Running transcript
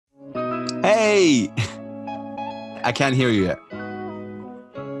Hey! I can't hear you yet.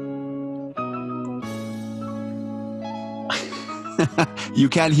 You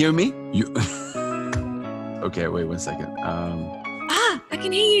can't hear me? Okay, wait 1 second. I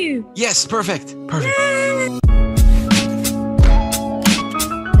can hear you. Yes, perfect. Perfect. Yay!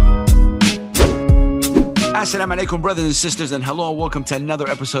 Assalamu alaikum, brothers and sisters, and hello and welcome to another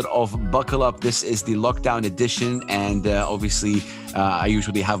episode of Buckle Up. This is the lockdown edition, and obviously I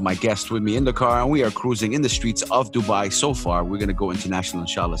usually have my guest with me in the car, and we are cruising in the streets of Dubai so far. We're going to go international,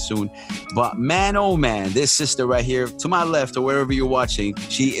 inshallah, soon. But man, oh man, this sister right here to my left or wherever you're watching,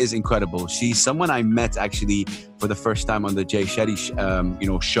 she is incredible. She's someone I met actually for the first time on the Jay Shetty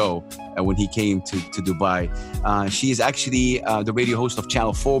show when he came to Dubai. She is actually the radio host of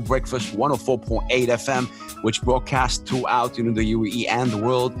Channel 4 Breakfast 104.8 FM, which broadcasts throughout the UAE and the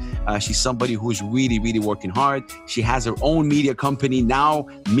world. She's somebody who's really, really working hard. She has her own media company,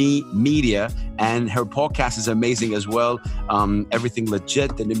 NowMeMedia, and her podcast is amazing as well. Everything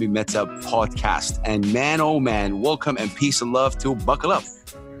legit, the Nimi Mehta Podcast. And man, oh man, welcome and peace and love to Buckle Up.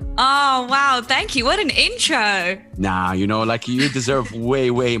 Oh, wow. Thank you. What an intro. Nah, you deserve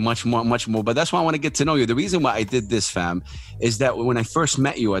way, much more. But that's why I want to get to know you. The reason why I did this, fam, is that when I first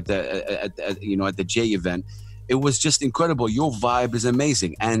met you at the J event, it was just incredible. Your vibe is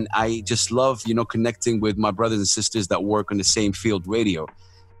amazing. And I just love, connecting with my brothers and sisters that work on the same field, radio.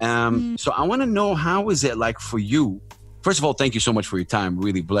 So I want to know, how is it like for you? First of all, thank you so much for your time.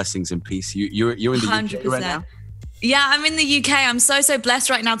 Really, blessings and peace. You're in the 100%. UK right now? Yeah, I'm in the UK. I'm so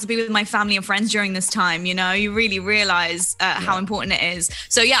blessed right now to be with my family and friends during this time. You really realize how important it is.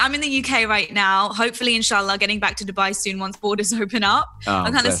 So yeah, I'm in the UK right now. Hopefully, inshallah, getting back to Dubai soon once borders open up.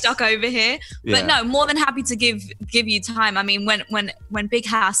 I'm kind of stuck over here. Yeah. But no, more than happy to give you time. I mean, when Big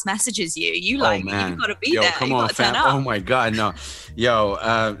House messages you, you've got to be there. Come on, fam. Oh my God, no. No,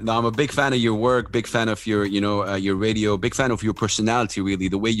 I'm a big fan of your work, big fan of your, your radio, big fan of your personality, really,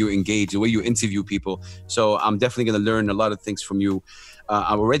 the way you engage, the way you interview people. So I'm definitely going to learn a lot of things from you.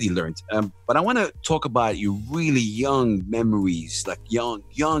 I've already learned. But I want to talk about your really young memories, like young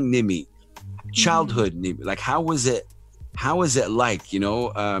Nimi, childhood Nimi. Like, how was it like,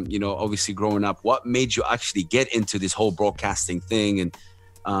 obviously growing up? What made you actually get into this whole broadcasting thing and,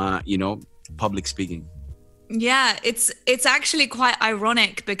 public speaking? Yeah, it's actually quite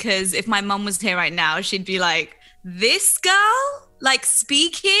ironic, because if my mum was here right now, she'd be like, this girl, like,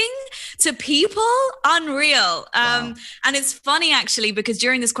 speaking to people, unreal. Wow. And it's funny actually, because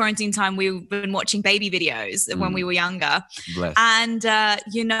during this quarantine time, we've been watching baby videos when we were younger. Bless. And,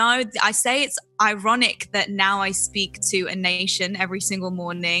 I say it's ironic that now I speak to a nation every single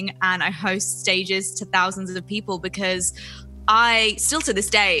morning and I host stages to thousands of people, because I still to this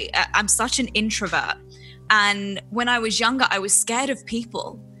day, I'm such an introvert. And when I was younger, I was scared of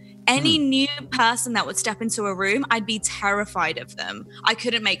people. Any new person that would step into a room, I'd be terrified of them. I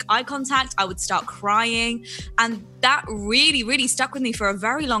couldn't make eye contact. I would start crying. And that really, really stuck with me for a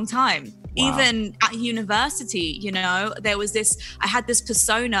very long time. Wow. Even at university, I had this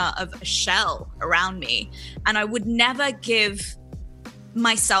persona of a shell around me, and I would never give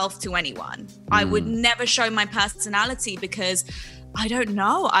myself to anyone. I would never show my personality, because I don't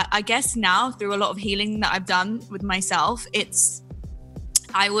know. I guess now, through a lot of healing that I've done with myself,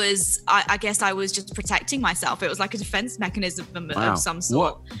 I guess I was just protecting myself. It was like a defense mechanism of some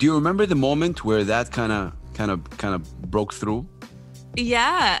sort. Do you remember the moment where that kind of broke through?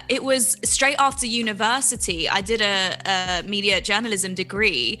 Yeah, it was straight after university. I did a media journalism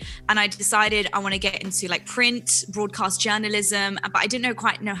degree, and I decided I want to get into like print, broadcast journalism, but I didn't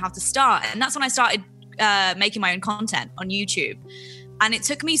quite know how to start. And that's when I started making my own content on YouTube. And it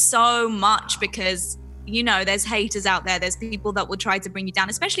took me so much, because there's haters out there. There's people that will try to bring you down,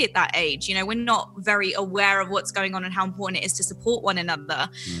 especially at that age. We're not very aware of what's going on and how important it is to support one another.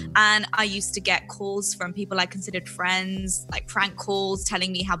 And I used to get calls from people I considered friends, like prank calls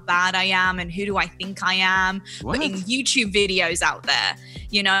telling me how bad I am and who do I think I am. What? Putting YouTube videos out there,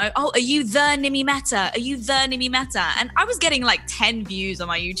 oh, are you the Nimi Mehta? Are you the Nimi Mehta? And I was getting like 10 views on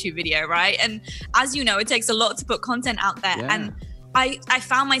my YouTube video, right? And as you know, it takes a lot to put content out there. Yeah. And I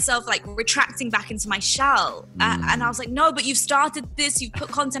found myself like retracting back into my shell. And I was like, no, but you've started this, you've put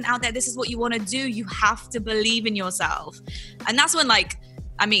content out there. This is what you want to do. You have to believe in yourself. And that's when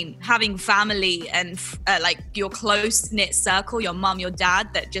having family and like your close-knit circle, your mom, your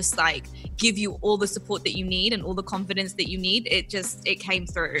dad, that just like give you all the support that you need and all the confidence that you need, it came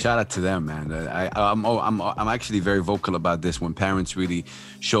through. Shout out to them, man. I'm actually very vocal about this, when parents really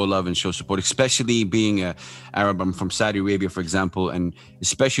show love and show support, especially being an Arab. I'm from Saudi Arabia, for example, and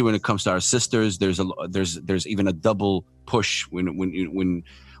especially when it comes to our sisters, there's even a double push when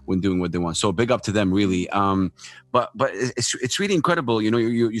when doing what they want. So big up to them, really. But it's really incredible. You know,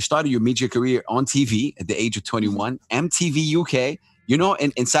 you started your media career on TV at the age of 21, MTV UK. You know,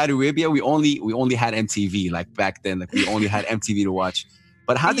 in Saudi Arabia, we only had MTV, like back then. Like we only had MTV to watch.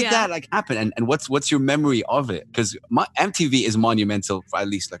 But how did that like happen? And what's your memory of it? Because MTV is monumental for at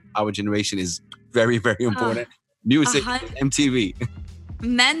least like our generation. Is very, very important. Music, MTV.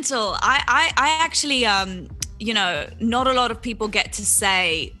 Mental. I actually you know, not a lot of people get to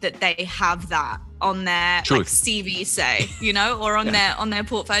say that they have that on their like CV, say, you know, or on their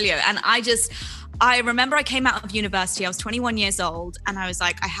portfolio. And I remember I came out of university, I was 21 years old, and I was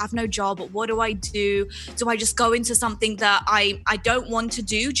like, I have no job, but what do I do? Do I just go into something that I don't want to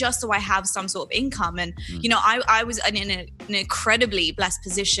do just so I have some sort of income? And, you know, I was in an incredibly blessed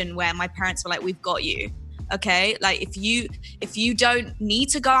position where my parents were like, we've got you. Okay, like if you don't need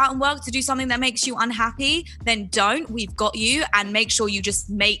to go out and work to do something that makes you unhappy, then don't. We've got you, and make sure you just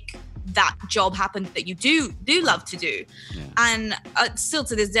make that job happen that you do love to do. And still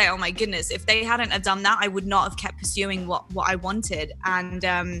to this day, oh my goodness, if they hadn't have done that, I would not have kept pursuing what I wanted. And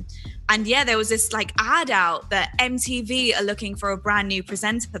yeah, there was this like ad out that MTV are looking for a brand new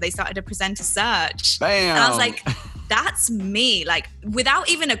presenter. They started a presenter search. Bam. And I was like, that's me. Like without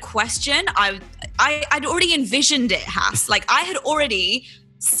even a question, I'd already envisioned it, Has. Like I had already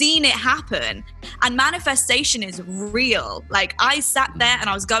seen it happen, and manifestation is real. Like I sat there and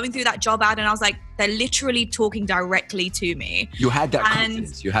I was going through that job ad and I was like, they're literally talking directly to me. You had that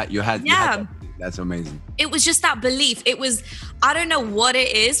confidence. You had that. That's amazing. It was just that belief. It was, I don't know what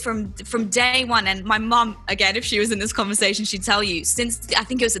it is from day one. And my mom, again, if she was in this conversation, she'd tell you, since I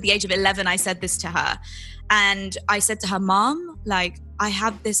think it was at the age of 11, I said this to her. And I said to her, Mom, like, I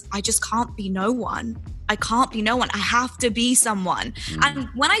have this, I just can't be no one. I can't be no one. I have to be someone. And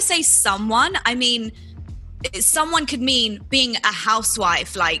when I say someone, I mean, someone could mean being a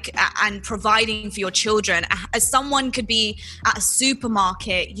housewife, like, and providing for your children. As someone could be at a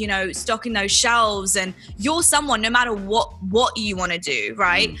supermarket, you know, stocking those shelves, and you're someone no matter what you want to do,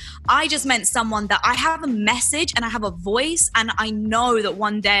 right? I just meant someone that I have a message and I have a voice, and I know that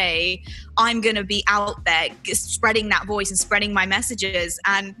one day I'm going to be out there spreading that voice and spreading my messages.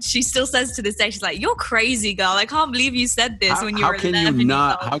 And she still says to this day, she's like, you're crazy, girl. I can't believe you said this when you were 11 years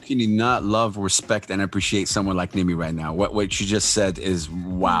old. How can you not love, respect, and appreciate someone like Nimi right now? What you just said is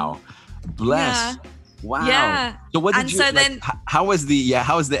wow. Bless. Yeah. Wow. Yeah. So what did and you so like, then how was the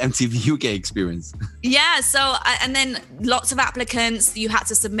MTV UK experience? Yeah, so and then lots of applicants, you had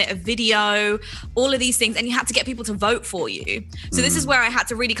to submit a video, all of these things, and you had to get people to vote for you. So this is where I had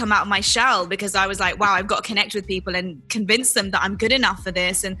to really come out of my shell, because I was like, wow, I've got to connect with people and convince them that I'm good enough for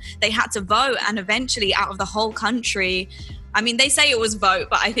this. And they had to vote, and eventually out of the whole country, I mean, they say it was vote,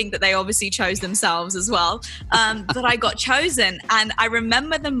 but I think that they obviously chose themselves as well. But I got chosen, and I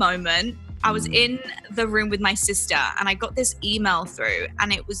remember the moment. I was in the room with my sister, and I got this email through,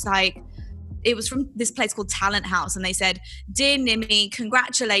 and it was from this place called Talent House. And they said, "Dear Nimi,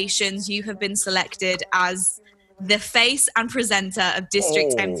 congratulations. You have been selected as the face and presenter of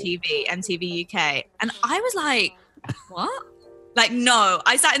District MTV UK." And I was like, what? Like, no.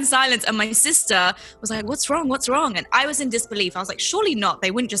 I sat in silence, and my sister was like, what's wrong? And I was in disbelief. I was like, surely not. They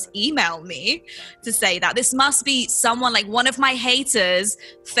wouldn't just email me to say that. This must be someone, like one of my haters,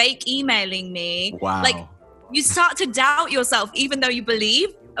 fake emailing me. Wow. Like, you start to doubt yourself, even though you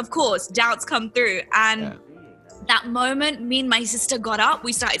believe. Of course, doubts come through. And that moment, me and my sister got up.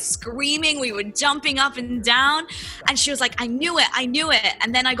 We started screaming. We were jumping up and down. And she was like, I knew it.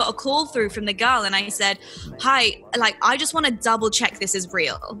 And then I got a call through from the girl, and I said, hi, like, I just want to double check this is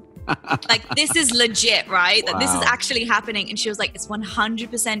real. Like, this is legit, right? That this is actually happening. And she was like, it's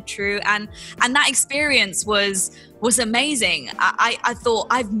 100% true. And that experience was amazing. I thought,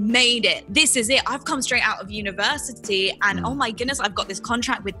 I've made it. This is it. I've come straight out of university, and oh my goodness, I've got this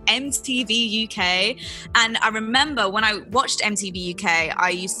contract with MTV UK. And I remember when I watched MTV UK,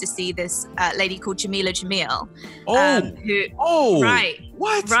 I used to see this lady called Jamila Jamil. Right.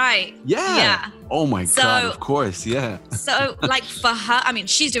 What? Right. Yeah. Oh my God, of course. Yeah. So like for her, I mean,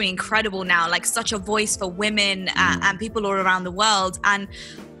 she's doing incredible now, like such a voice for women and people all around the world. And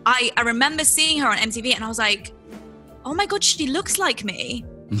I remember seeing her on MTV, and I was like, oh my God, she looks like me.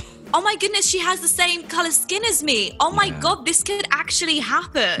 Oh my goodness, she has the same color skin as me. Oh my God, this could actually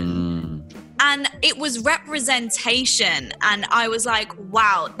happen. And it was representation. And I was like,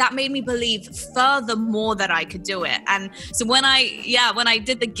 wow, that made me believe furthermore that I could do it. And so when I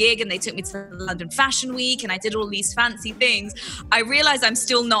did the gig and they took me to London Fashion Week and I did all these fancy things, I realized I'm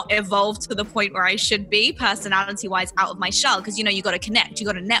still not evolved to the point where I should be personality-wise, out of my shell. Because, you know, you got to connect, you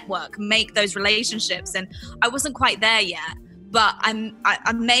got to network, make those relationships. And I wasn't quite there yet. but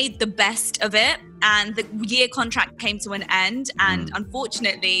I made the best of it. And the year contract came to an end. And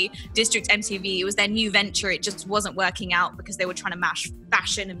unfortunately, District MTV, it was their new venture. It just wasn't working out because they were trying to mash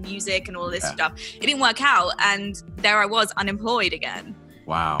fashion and music and all this stuff. It didn't work out. And there I was, unemployed again.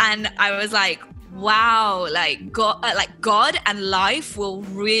 Wow. And I was like, wow, like God and life will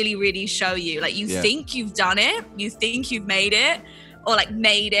really, really show you. Like you think you've done it, you think you've made it, or like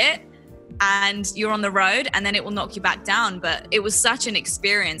made it, and you're on the road, and then it will knock you back down. But it was such an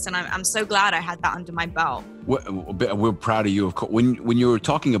experience, and I'm so glad I had that under my belt. We're proud of you. Of course. When you were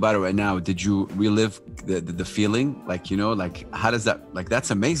talking about it right now, did you relive the feeling? Like, you know, like how does that? Like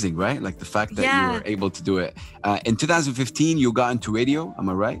that's amazing, right? Like the fact that you were able to do it. In 2015, you got into radio. Am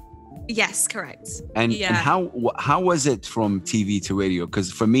I right? Yes, correct. And how was it from TV to radio?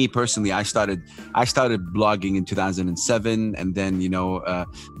 Because for me personally, I started blogging in 2007, and then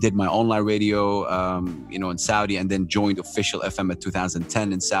did my online radio in Saudi, and then joined Official FM at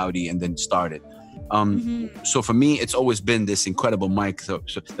 2010 in Saudi, and then started. So for me, it's always been this incredible mic. So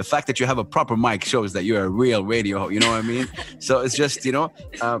the fact that you have a proper mic shows that you're a real radio. You know what I mean? So it's just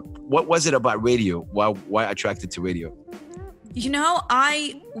what was it about radio? Why attracted to radio? You know,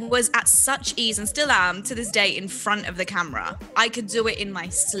 I was at such ease, and still am to this day, in front of the camera. I could do it in my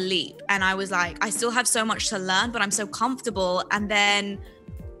sleep. And I was like, I still have so much to learn, but I'm so comfortable. And then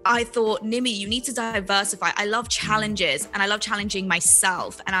I thought, Nimi, you need to diversify. I love challenges, and I love challenging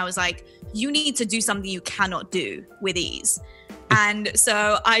myself. And I was like, you need to do something you cannot do with ease. And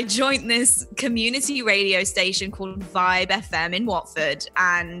so I joined this community radio station called Vibe FM in Watford,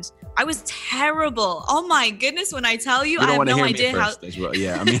 and I was terrible. Oh my goodness, when I tell you, I have no idea how. Well.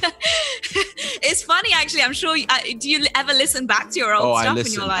 Yeah, I mean, it's funny actually. I'm sure. Do you ever listen back to your old stuff? I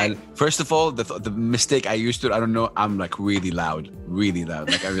listen. And you're like, first of all, the mistake I used to, I don't know. I'm like really loud.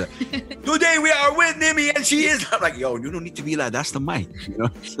 Like I was like, today we are with Nimi, and she is. I'm like, yo, you don't need to be loud. That's the mic. You know.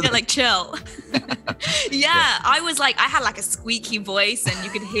 Yeah, like chill. I was like, I had like a squeaky voice, and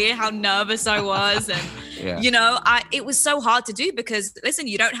you could hear how nervous I was, and it was so hard to do because listen,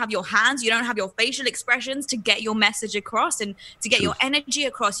 you don't have your hands, you don't have your facial expressions to get your message across and to get your energy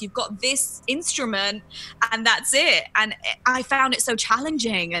across. You've got this instrument, and that's it. And I found it so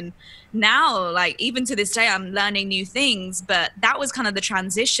challenging. And now, like, even to this day, I'm learning new things, but that was kind of the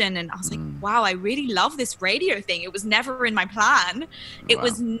transition. And I was like, wow, I really love this radio thing. It was never in my plan. It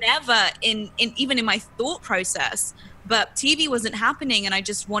was never even in my thought process. But TV wasn't happening, and I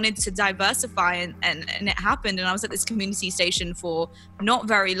just wanted to diversify, and it happened. And I was at this community station for not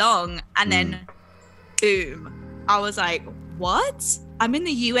very long, and then boom, I was like, what? I'm in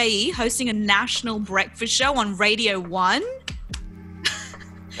the UAE hosting a national breakfast show on Radio 1?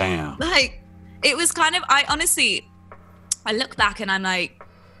 Damn. Like, it was kind of, I look back and I'm like,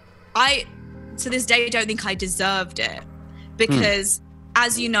 I, to this day, don't think I deserved it, because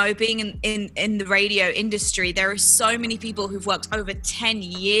as you know, being in the radio industry, there are so many people who've worked over 10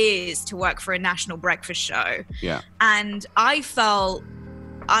 years to work for a national breakfast show. Yeah. And I felt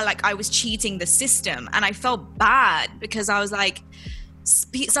I was cheating the system, and I felt bad because I was like,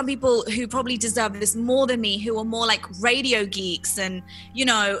 some people who probably deserve this more than me, who are more like radio geeks and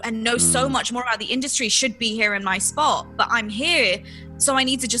know so much more about the industry, should be here in my spot, but I'm here, so I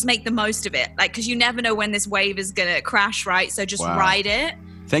need to just make the most of it, like, because you never know when this wave is gonna crash, right? So just ride it.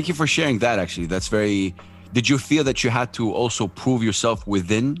 Thank you for sharing that. Actually, that's very. Did you feel that you had to also prove yourself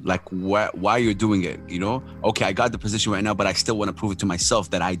within, like, why you're doing it? Okay, I got the position right now, but I still want to prove it to myself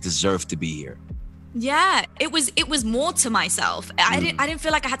that I deserve to be here. Yeah, it was more to myself. I didn't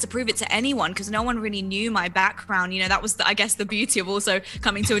feel like I had to prove it to anyone, because no one really knew my background. That was I guess the beauty of also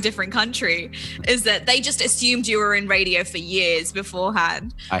coming to a different country, is that they just assumed you were in radio for years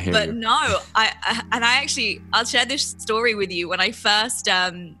beforehand. I hear but you. No, I'll share this story with you. When I first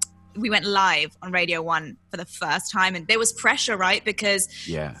we went live on Radio 1 for the first time, and there was pressure, right? Because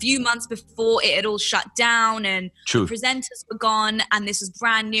a few months before, it had all shut down, and the presenters were gone, and this was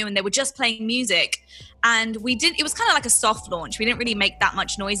brand new, and they were just playing music, and it was kind of like a soft launch. We didn't really make that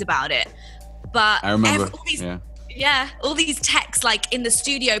much noise about it, but I remember all these techs, like, in the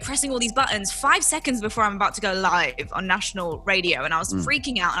studio pressing all these buttons 5 seconds before I'm about to go live on national radio, and I was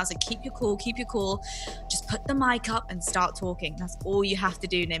freaking out, and I was like, keep your cool, just put the mic up and start talking. That's all you have to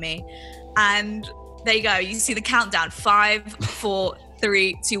do, Nimi. And there you go, you see the countdown, 5, 4,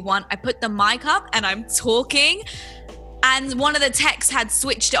 3, 2, 1. I put the mic up and I'm talking, and one of the techs had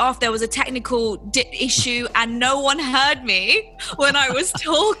switched it off. There was a technical issue, and no one heard me when I was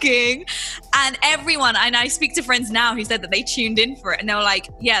talking. And I speak to friends now who said that they tuned in for it and they were like,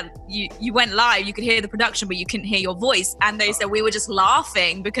 yeah, you went live, you could hear the production, but you couldn't hear your voice. And they said we were just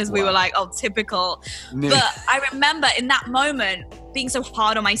laughing because we were like, oh, typical. But I remember in that moment being so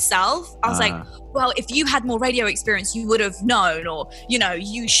hard on myself. I was like, well, if you had more radio experience, you would have known, or, you know,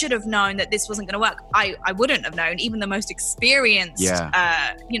 you should have known that this wasn't going to work. I wouldn't have known. Even the most experienced,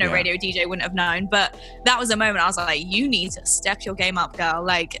 radio DJ wouldn't have known. But that was a moment I was like, you need to step your game up, girl.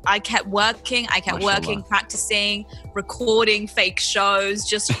 Like, I kept working, practicing, recording fake shows,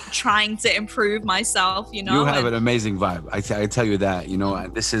 just trying to improve myself, you know. You have an amazing vibe. I tell you that, you know,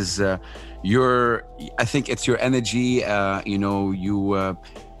 and this is I think it's your energy,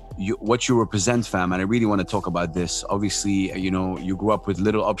 what you represent, fam. And I really want to talk about this. Obviously, you know, you grew up with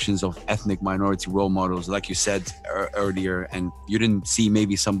little options of ethnic minority role models, like you said earlier, and you didn't see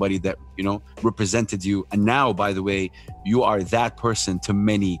maybe somebody that, you know, represented you. And now, by the way, you are that person to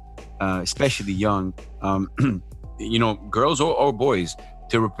many, especially young, you know, girls or boys,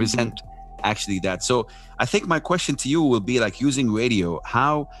 to represent actually that. So I think my question to you will be, like, using radio,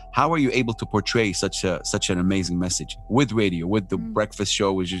 how are you able to portray such an amazing message with radio, with the breakfast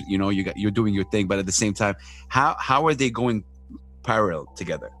show, which is, you know, you're doing your thing, but at the same time, how are they going parallel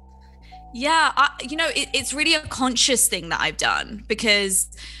together? Yeah, it's really a conscious thing that I've done because,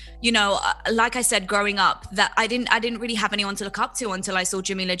 you know, like I said, growing up, that I didn't really have anyone to look up to until I saw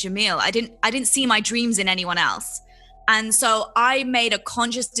Jamila Jamil. I didn't see my dreams in anyone else. And so I made a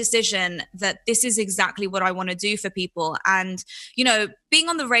conscious decision that this is exactly what I want to do for people. And, you know, being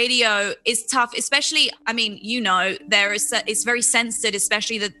on the radio is tough, especially, I mean, you know, it's very censored,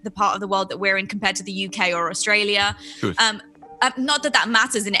 especially the part of the world that we're in compared to the UK or Australia. Not that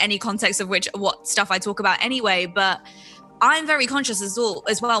matters in any context of what stuff I talk about anyway, but I'm very conscious as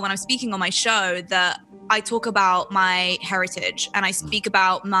well when I'm speaking on my show that I talk about my heritage and I speak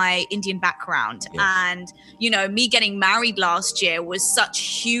about my Indian background. Yes. And, you know, me getting married last year was such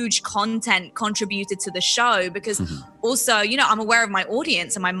huge content contributed to the show because also, you know, I'm aware of my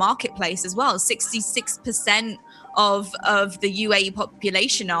audience and my marketplace as well. 66% of the UAE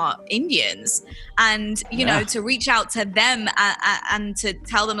population are Indians, and you know, to reach out to them and to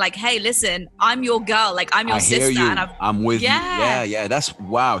tell them, like, hey, listen, I'm your girl, like, I'm your sister, and I'm with you. Yeah, that's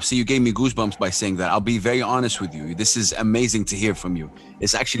wow. See, you gave me goosebumps by saying that. I'll be very honest with you, this is amazing to hear from you.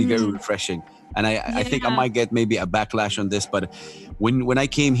 It's actually very refreshing. And I think I might get maybe a backlash on this, but when I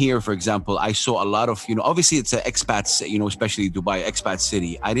came here, for example, I saw a lot of, you know, obviously it's an expats, you know, especially Dubai, expat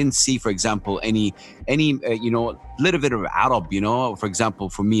city. I didn't see, for example, any you know, little bit of Arab, you know, for example,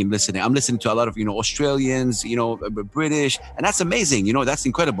 for me, I'm listening to a lot of, you know, Australians, you know, British, and that's amazing, you know, that's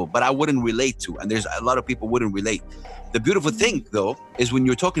incredible, but I wouldn't relate to, and there's a lot of people wouldn't relate. The beautiful thing, though, is when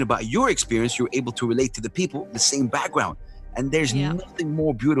you're talking about your experience, you're able to relate to the people, the same background. And there's nothing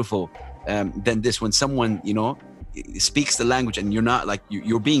more beautiful than this, when someone, you know, speaks the language and you're not like,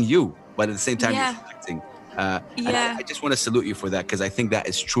 you're being you, but at the same time, you're acting. And I just want to salute you for that, because I think that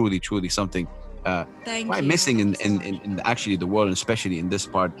is truly, truly something quite missing in actually the world, and especially in this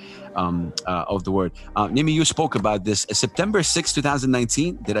part of the world. Nimi, you spoke about this. September 6,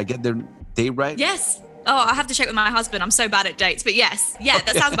 2019. Did I get the date right? Yes. Oh, I have to check with my husband. I'm so bad at dates, but yes. Yeah,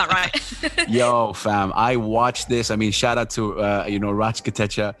 that sounds about right. Yo, fam, I watched this. I mean, shout out to, you know, Raj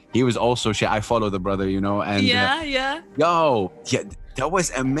Katecha. He was also, I follow the brother, you know, and yo, that was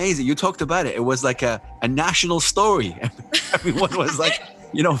amazing. You talked about it. It was like a national story. Everyone was like,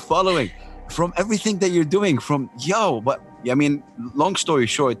 you know, following from everything that you're doing but I mean, long story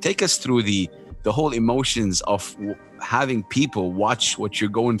short, take us through the whole emotions of having people watch what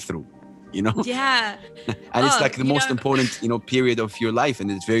you're going through. You know? Yeah. And it's like the most important, you know, period of your life.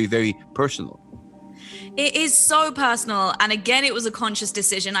 And it's very, very personal. It is so personal. And again, it was a conscious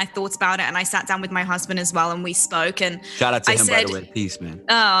decision. I thought about it and I sat down with my husband as well and we spoke. And shout out to him, by the way. Peace, man.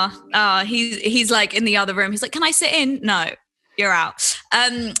 He's like in the other room. He's like, can I sit in? No, you're out.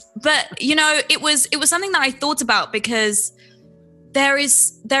 But you know, it was something that I thought about, because there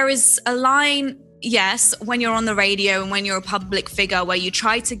is a line, yes, when you're on the radio and when you're a public figure, where you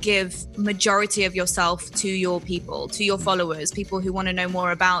try to give majority of yourself to your people, to your followers, people who want to know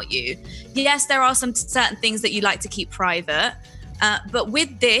more about you. Yes, there are some certain things that you like to keep private. But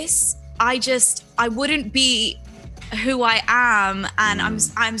with this, I wouldn't be who I am, and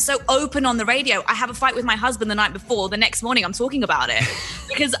I'm so open on the radio. I have a fight with my husband the night before. The next morning, I'm talking about it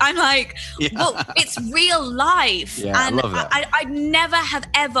because I'm like, well, it's real life. Yeah, and I love that. I never have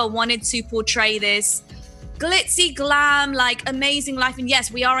ever wanted to portray this glitzy glam, like amazing life. And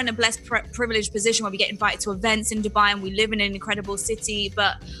yes, we are in a blessed, privileged position where we get invited to events in Dubai and we live in an incredible city.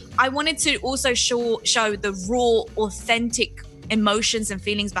 But I wanted to also show the raw, authentic emotions and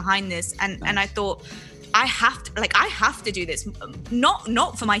feelings behind this. And I thought, I have to do this,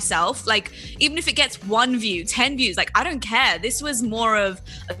 not for myself. Like, even if it gets 1 view, 10 views, like, I don't care. This was more of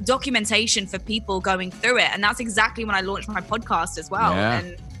a documentation for people going through it. And that's exactly when I launched my podcast as well. Yeah.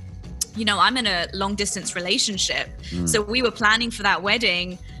 And, you know, I'm in a long distance relationship. So we were planning for that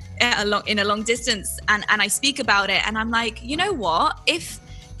wedding in a long distance. And I speak about it, and I'm like, you know what? If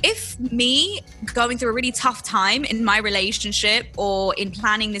me going through a really tough time in my relationship or in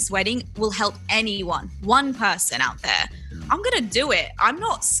planning this wedding will help anyone, one person out there, I'm going to do it. I'm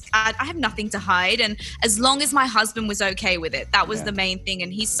not scared. I have nothing to hide. And as long as my husband was okay with it, that was the main thing.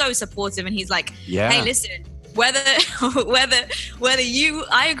 And he's so supportive, and he's like, hey, listen, whether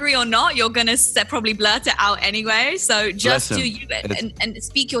I agree or not, you're going to probably blurt it out anyway. So just do you and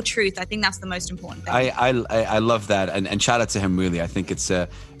speak your truth. I think that's the most important thing. I love that. And shout out to him, really. I think it's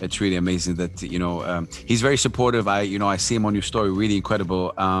really amazing that, you know, he's very supportive. I see him on your story, really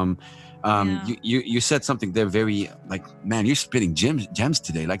incredible. You said something there very, like, man, you're spitting gems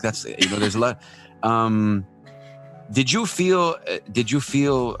today. Like, that's, you know, there's a lot. Did you feel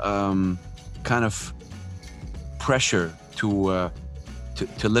kind of pressure to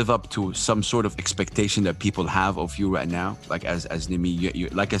live up to some sort of expectation that people have of you right now? Like, as Nimi, you,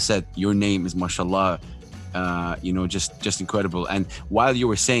 like I said, your name is, mashallah, you know, just incredible. And while you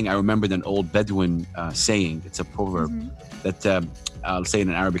were saying, I remembered an old Bedouin saying. It's a proverb that I'll say it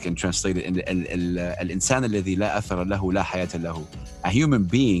in Arabic and translate it. الإنسان الذي لا أثر له لا حياة له. A human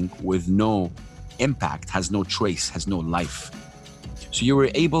being with no impact has no trace, has no life. So you were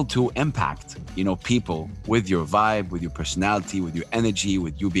able to impact, you know, people with your vibe, with your personality, with your energy,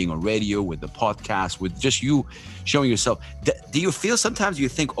 with you being on radio, with the podcast, with just you showing yourself. Do you feel sometimes you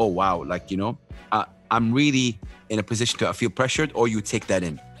think, oh, wow, like, you know, I'm really in a position to feel pressured, or you take that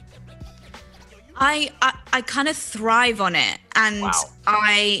in? I kind of thrive on it. And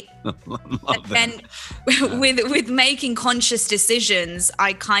I then with making conscious decisions,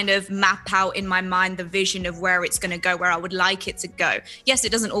 I kind of map out in my mind the vision of where it's going to go, where I would like it to go. Yes,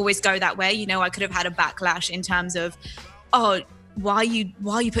 it doesn't always go that way. You know, I could have had a backlash in terms of, oh, why are you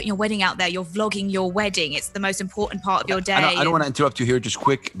putting your wedding out there? You're vlogging your wedding. It's the most important part of your day. I don't want to interrupt you here, just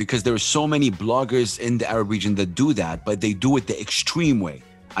quick, because there are so many bloggers in the Arab region that do that, but they do it the extreme way.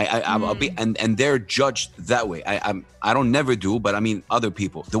 I'll be, and they're judged that way. I don't never do, but I mean other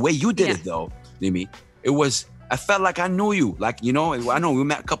people. The way you did it though, Nimi, I felt like I knew you. Like, you know, I know we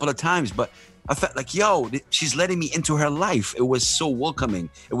met a couple of times, but I felt like, yo, she's letting me into her life. It was so welcoming.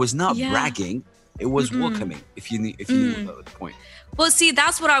 It was not bragging. It was welcoming. If you knew the point. Well, see,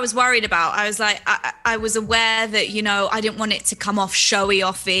 that's what I was worried about. I was like, I was aware that, you know, I didn't want it to come off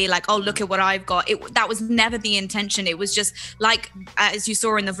showy-offy, like, oh, look at what I've got. That was never the intention. It was just like, as you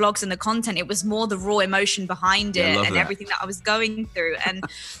saw in the vlogs and the content, it was more the raw emotion behind it and everything that I was going through. And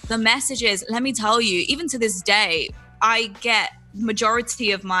the messages, let me tell you, even to this day, I get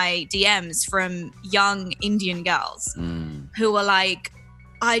majority of my DMs from young Indian girls who are like,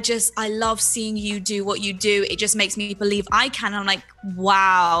 I love seeing you do what you do. It just makes me believe I can. I'm like,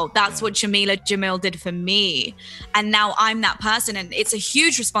 wow, that's what Jamila Jamil did for me. And now I'm that person. And it's a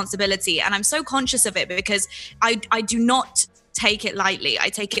huge responsibility. And I'm so conscious of it because I do not take it lightly. I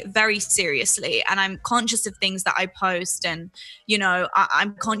take it very seriously. And I'm conscious of things that I post. And, you know,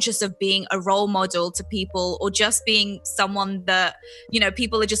 I'm conscious of being a role model to people, or just being someone that, you know,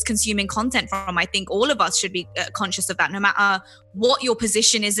 people are just consuming content from. I think all of us should be conscious of that, no matter what your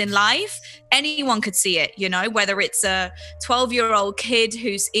position is in life. Anyone could see it, you know, whether it's a 12-year-old kid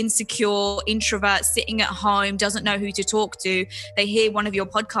who's insecure, introvert, sitting at home, doesn't know who to talk to. They hear one of your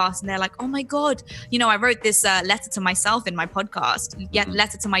podcasts and they're like, oh my God, you know, I wrote this letter to myself in my podcast,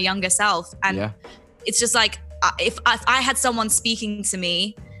 letter to my younger self. And it's just like, if I had someone speaking to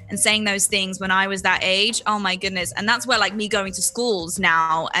me and saying those things when I was that age, oh my goodness. And that's where, like, me going to schools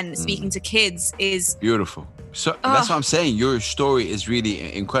now and speaking to kids is beautiful. So that's what I'm saying. Your story is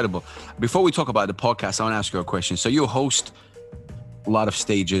really incredible. Before we talk about the podcast, I want to ask you a question. So you host a lot of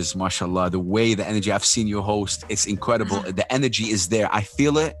stages, mashallah. The way, the energy, I've seen you host, it's incredible. The energy is there. I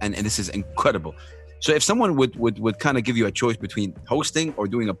feel it, and this is incredible. So if someone would kind of give you a choice between hosting or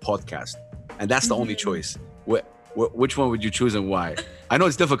doing a podcast, and that's the only choice, which one would you choose and why? I know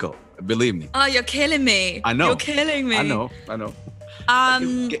it's difficult, believe me. Oh, you're killing me. I know. You're killing me. I know.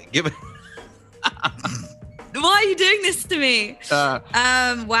 Give it. Why are you doing this to me?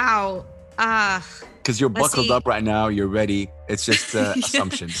 Wow. Because you're buckled up right now. You're ready. It's just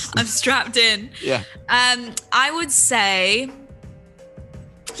assumptions. I'm strapped in. Yeah. I would say...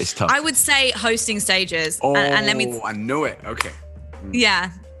 It's tough. I would say hosting stages. Oh, and let me... I knew it. Okay.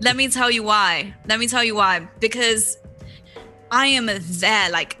 Yeah. Let me tell you why. Because I am there.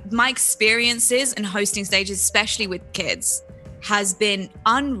 Like my experiences in hosting stages, especially with kids, has been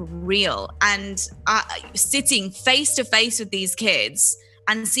unreal. And sitting face to face with these kids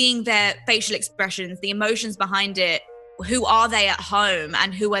and seeing their facial expressions, the emotions behind it, who are they at home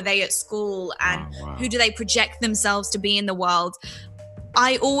and who are they at school, and who do they project themselves to be in the world?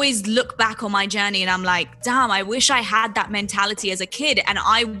 I always look back on my journey and I'm like, damn, I wish I had that mentality as a kid. And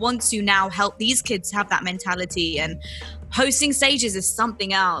I want to now help these kids have that mentality. And hosting stages is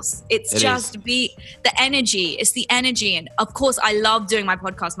something else. It's the energy. It's the energy. And of course, I love doing my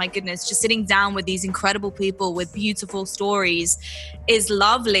podcast. My goodness, just sitting down with these incredible people with beautiful stories is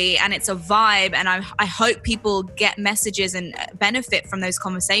lovely. And it's a vibe. And I hope people get messages and benefit from those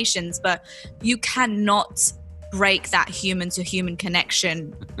conversations. But you cannot break that human to human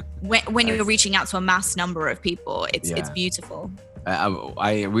connection when you're reaching out to a mass number of people. It's beautiful.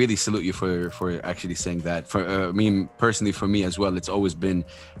 I really salute you for actually saying that. For me personally, for me as well, it's always been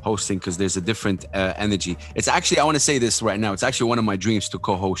hosting, because there's a different energy. It's actually, I want to say this right now, it's actually one of my dreams to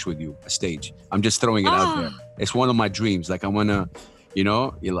co-host with you a stage. I'm just throwing it out there. It's one of my dreams. Like I want to, I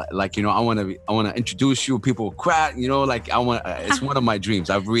want to introduce you. People cry, it's one of my dreams.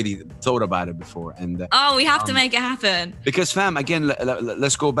 I've really thought about it before. And we have to make it happen. Because fam, again,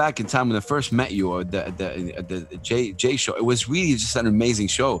 let's go back in time when I first met you, or the Jay show. It was really just an amazing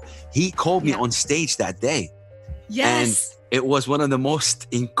show. He called me on stage that day. Yes. And it was one of the most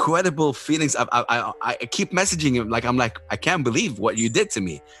incredible feelings. I keep messaging him. I'm like, I can't believe what you did to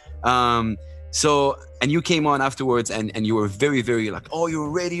me. So, and you came on afterwards and you were very, very like, oh, you're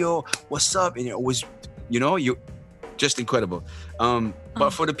on radio, what's up? And it was, you just incredible.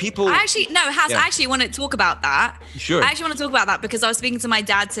 But for the people... I actually want to talk about that. Sure. I actually want to talk about that because I was speaking to my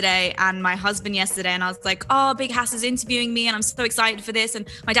dad today and my husband yesterday, and I was like, oh, Big Hass is interviewing me and I'm so excited for this. And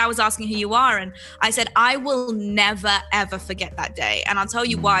my dad was asking who you are. And I said, I will never, ever forget that day. And I'll tell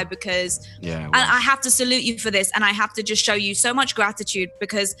you why, because I have to salute you for this. And I have to just show you so much gratitude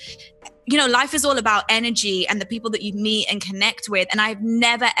because life is all about energy and the people that you meet and connect with. And I've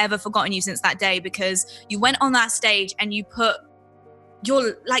never, ever forgotten you since that day, because you went on that stage and you put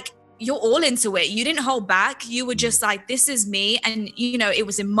you're all into it. You didn't hold back. You were just like, this is me. And, it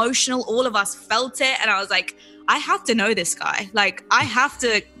was emotional. All of us felt it. And I was like, I have to know this guy. Like, I have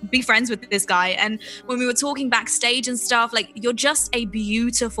to be friends with this guy. And when we were talking backstage and stuff, like, you're just a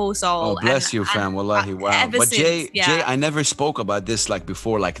beautiful soul. Oh, bless you, fam. Wallahi, wow. But since, Jay, I never spoke about this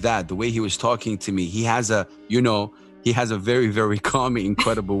before like that. The way he was talking to me, he has a very, very calming,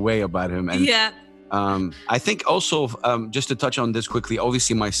 incredible way about him. And I think also, just to touch on this quickly,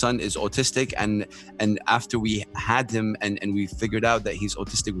 obviously my son is autistic, and after we had him and we figured out that he's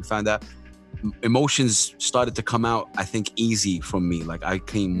autistic, we found out emotions started to come out, I think, easy from me. Like I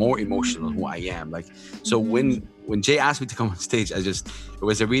became more emotional than who I am. So when Jay asked me to come on stage, it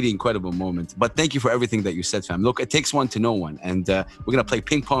was a really incredible moment. But thank you for everything that you said, fam. Look, it takes one to know one. And we're going to play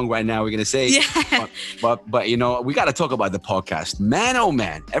ping pong right now. We're going to say, but we got to talk about the podcast. Man, oh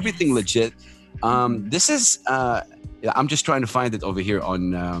man, everything legit. This is, I'm just trying to find it over here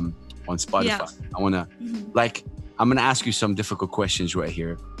on Spotify. Yeah. I want to, I'm going to ask you some difficult questions right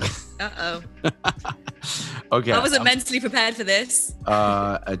here. Uh-oh. Okay. I wasn't mentally prepared for this.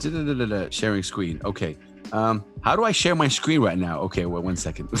 Sharing screen. Okay. How do I share my screen right now? Okay, well, 1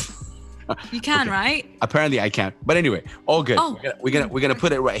 second. You can, right? Apparently I can't. But anyway, all good. Oh. We're gonna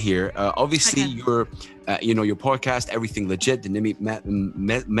put it right here. Obviously, your podcast, everything legit, the Nimi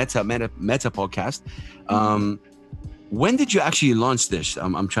Mehta Podcast. When did you actually launch this?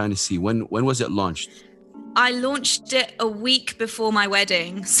 I'm trying to see. When was it launched? I launched it a week before my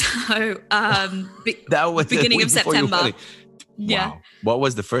wedding. So that was beginning of September. Yeah. Wow. What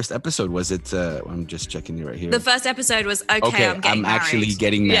was the first episode? Was it, I'm just checking it right here. The first episode was, I'm actually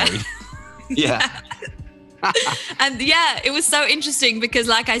getting married. Yeah. And it was so interesting because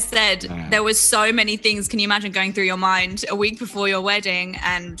like I said, there was so many things. Can you imagine going through your mind a week before your wedding?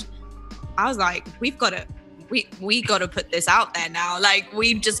 And I was like, we got to put this out there now. Like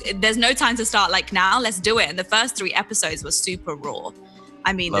there's no time to start now, let's do it. And the first 3 episodes were super raw.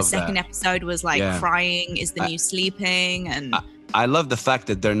 I mean, the second episode was crying is the new sleeping. And I love the fact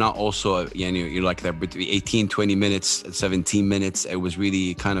that they're not also, you're like they're between 18, 20 minutes, 17 minutes. It was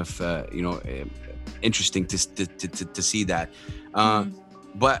really kind of, interesting to see that.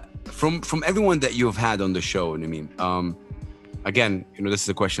 But from everyone that you've had on the show, Nimi, again, this is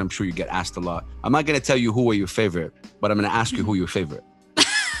a question I'm sure you get asked a lot. I'm not going to tell you who are your favorite, but I'm going to ask you who your favorite.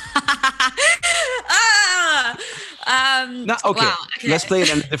 Okay. Wow, okay. Let's play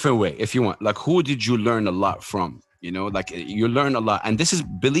it in a different way if you want. Who did you learn a lot from? You learn a lot. And this is,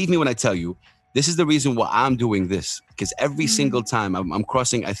 believe me when I tell you, this is the reason why I'm doing this, because every single time I'm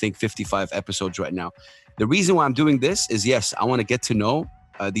crossing, I think 55 episodes right now. The reason why I'm doing this is, yes, I want to get to know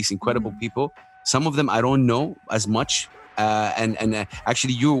these incredible people. Some of them I don't know as much.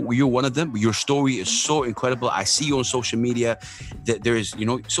 Actually, you're one of them. Your story is so incredible. I see you on social media. There is,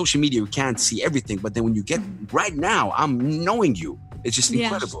 social media, you can't see everything. But then when you get right now, I'm knowing you. It's just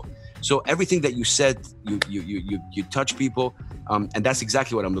incredible. So everything that you said, you touch people. And that's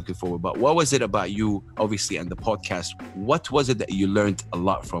exactly what I'm looking for. But what was it about you, obviously, and the podcast? What was it that you learned a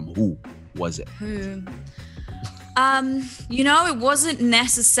lot from? Who was it? It wasn't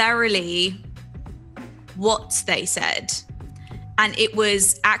necessarily what they said. And it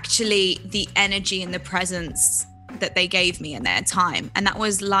was actually the energy and the presence that they gave me in their time. And that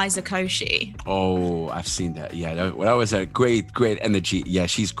was Liza Koshy. Oh, I've seen that. Yeah, that was a great energy. Yeah,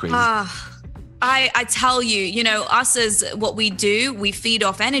 she's crazy. I tell you, us as what we do, we feed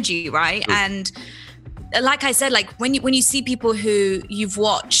off energy, right? True. And like I said, like when you see people who you've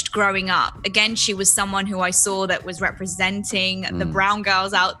watched growing up, again, she was someone who I saw that was representing the brown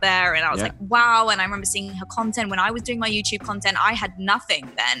girls out there. And I was like, wow. And I remember seeing her content when I was doing my YouTube content. I had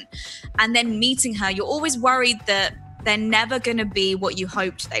nothing then. And then meeting her, you're always worried that they're never going to be what you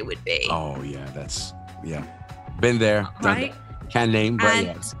hoped they would be. Oh, yeah. Been there. Right? Can't name, but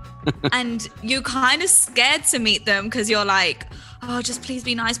yes. And you're kind of scared to meet them because you're like, oh, just please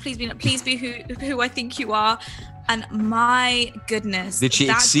be nice, please be who I think you are. And my goodness, did she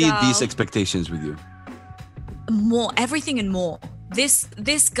exceed these expectations with you? More, everything and more. This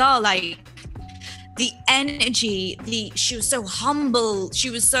girl, like the energy, she was so humble.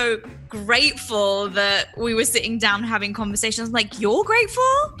 She was so grateful that we were sitting down having conversations. Like, you're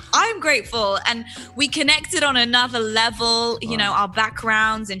grateful? I'm grateful. And we connected on another level, our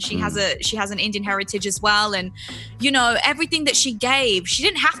backgrounds, and she has an Indian heritage as well. And, everything that she gave, she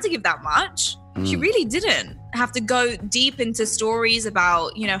didn't have to give that much. She really didn't have to go deep into stories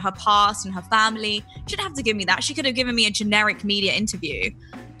about, her past and her family. She didn't have to give me that. She could have given me a generic media interview.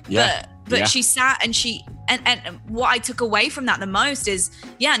 But she sat and and what I took away from that the most is,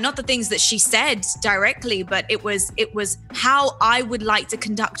 not the things that she said directly, but it was how I would like to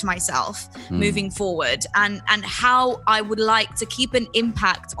conduct myself moving forward, and how I would like to keep an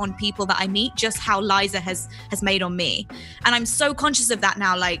impact on people that I meet, just how Liza has made on me. And I'm so conscious of that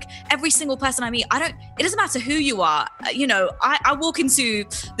now. Like every single person I meet, it doesn't matter who you are. I walk into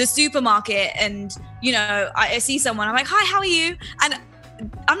the supermarket and, I see someone, I'm like, hi, how are you? And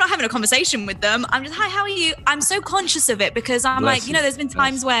I'm not having a conversation with them. I'm just, hi, how are you? I'm so conscious of it because I'm there's been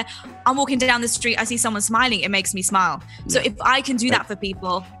times where I'm walking down the street, I see someone smiling, it makes me smile. So if I can do that for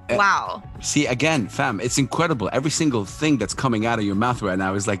people, wow. See, again, fam, it's incredible. Every single thing that's coming out of your mouth right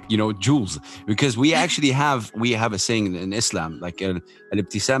now is like, jewels. Because we actually have a saying in Islam, like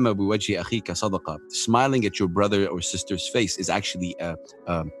al-ibtisama biwajhi akhika sadaqa. Smiling at your brother or sister's face is actually a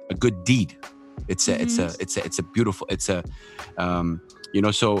good deed. It's a beautiful,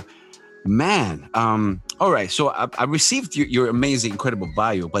 so, man, all right. So I received your amazing, incredible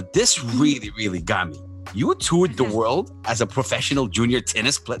bio, but this really, really got me. You toured the world as a professional junior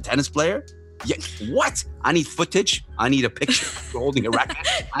tennis player? Yeah. What? I need footage. I need a picture. You're holding a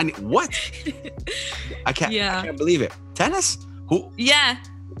racket. I need what? I can't believe it. Tennis? Who? Yeah.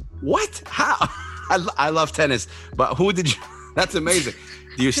 What? How? I love tennis, but who did you? That's amazing.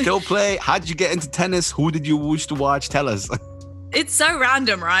 Do you still play? How did you get into tennis? Who did you used to watch? Tell us. It's so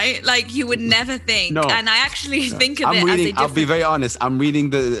random, right? Like you would never think. No, and I actually think of it as I'll be very honest. I'm reading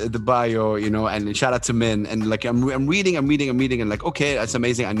the bio, and shout out to Min. And like I'm reading, and like, okay, that's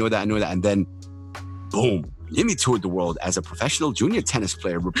amazing. I know that. And then, boom, Nimi toured the world as a professional junior tennis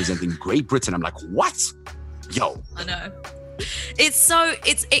player representing Great Britain. I'm like, what? Yo. I know.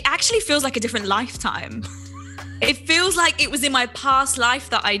 It actually feels like a different lifetime. It feels like it was in my past life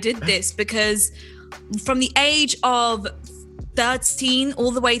that I did this, because from the age of 13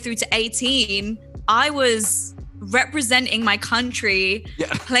 all the way through to 18, I was representing my country,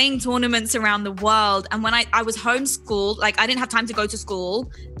 playing tournaments around the world. And when I was homeschooled, like I didn't have time to go to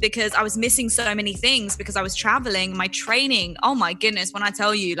school because I was missing so many things because I was traveling. My training, oh my goodness, when I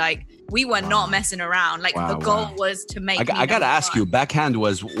tell you, like we were not messing around. Like the goal was to make I gotta ask you, backhand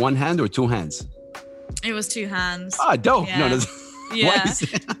was one hand or two hands? It was two hands. Oh, dope. Yeah. No, yeah.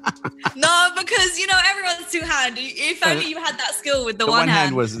 No, because everyone's two-hand. If only you had that skill with the one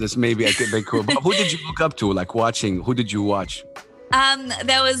hand. Was this maybe a bit cool. But who did you look up to, like watching? Who did you watch?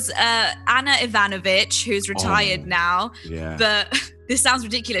 There was Anna Ivanovic, who's retired now. Yeah. But this sounds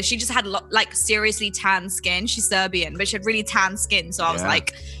ridiculous. She just had like seriously tan skin. She's Serbian, but she had really tan skin. So I was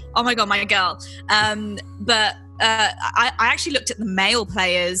like, oh my God, my girl. But I actually looked at the male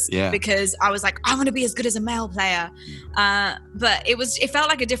players because I was like, I want to be as good as a male player. But it felt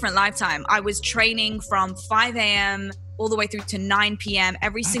like a different lifetime. I was training from 5 a.m. all the way through to 9 p.m.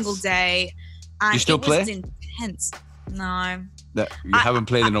 every single day. And you still play? It was intense. No. You haven't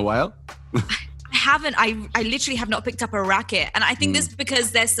played in a while? I haven't. I literally have not picked up a racket. And I think this is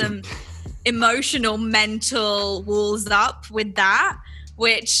because there's some emotional, mental walls up with that.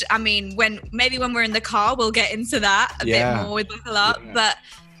 Which, I mean, when we're in the car, we'll get into that a bit more with Buckle Up. Yeah. But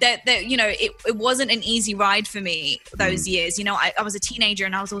that you know, it wasn't an easy ride for me those years. You know, I was a teenager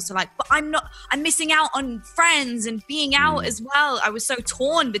and I was also like, but I'm missing out on friends and being out as well. I was so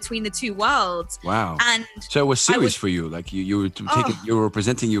torn between the two worlds. Wow. And so it was serious for you. Like you were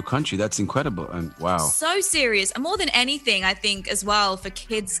representing your country. That's incredible. And wow. So serious. And more than anything, I think as well for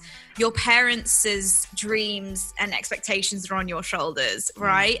kids, your parents' dreams and expectations are on your shoulders,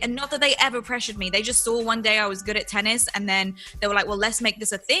 right? And not that they ever pressured me. They just saw one day I was good at tennis and then they were like, well, let's make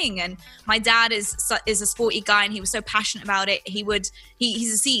this a thing. And my dad is a sporty guy and he was so passionate about it. He's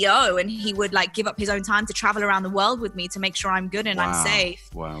a CEO and he would like give up his own time to travel around the world with me to make sure I'm good and I'm safe.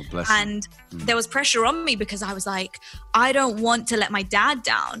 Wow, bless and there was pressure on me because I was like, I don't want to let my dad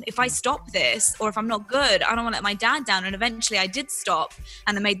down. If I stop this or if I'm not good, I don't want to let my dad down. And eventually I did stop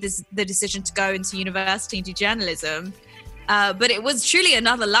and I made the decision to go into university and do journalism. But it was truly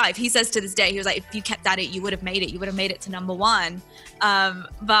another life. He says to this day, he was like, if you kept at it, you would have made it. You would have made it to number one.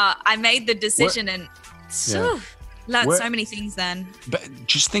 But I made the decision and learned so many things then. But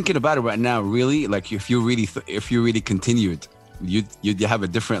just thinking about it right now, really, like if you really continued, you'd have a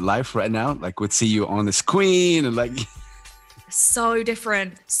different life right now. Like we'd see you on the screen and like... So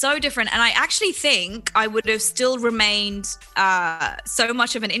different. And I actually think I would have still remained so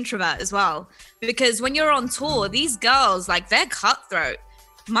much of an introvert as well. Because when you're on tour, these girls, like they're cutthroat.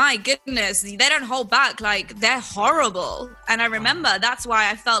 My goodness, they don't hold back. Like they're horrible. And I remember that's why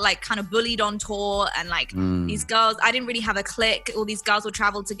I felt like kind of bullied on tour and like these girls, I didn't really have a clique. All these girls would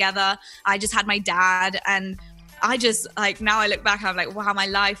travel together. I just had my dad and I just like, now I look back, I'm like, wow, my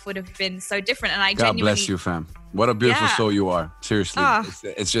life would have been so different. And I God bless you, fam. What a beautiful soul you are. Seriously.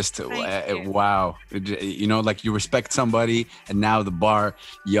 It's just, wow. You know, like you respect somebody and now the bar,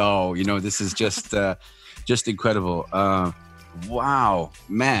 you know, this is just incredible. Wow,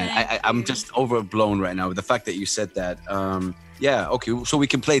 man. I'm just overblown right now with the fact that you said that. Okay. So we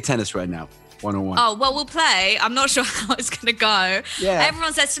can play tennis right now. 1-on-1. Oh, well, we'll play. I'm not sure how it's going to go. Yeah.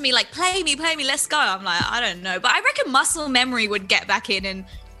 Everyone says to me, like, play me, let's go. I'm like, I don't know. But I reckon muscle memory would get back in. And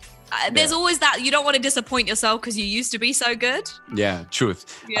there's always that. You don't want to disappoint yourself because you used to be so good. Yeah,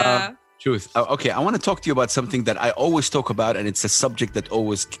 truth. Yeah. Truth. Okay, I want to talk to you about something that I always talk about, and it's a subject that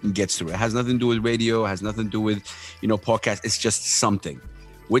always gets through. It has nothing to do with radio, has nothing to do with, you know, podcast. It's just something,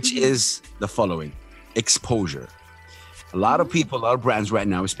 which is the following: exposure. A lot of people, a lot of brands right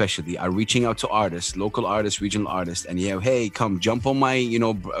now, especially, are reaching out to artists, local artists, regional artists, and hey, come jump on my,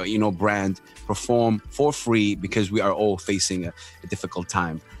 brand, perform for free because we are all facing a difficult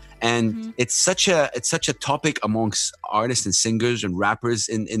time. And it's such a topic amongst artists and singers and rappers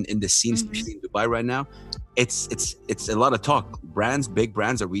in the scene, especially in Dubai right now. It's a lot of talk. Big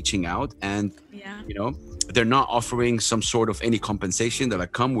brands are reaching out, and they're not offering some sort of any compensation. They're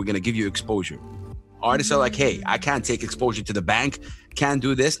like, come, we're gonna give you exposure. Artists are like, hey, I can't take exposure to the bank, can't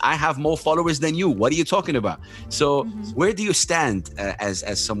do this. I have more followers than you. What are you talking about? So where do you stand as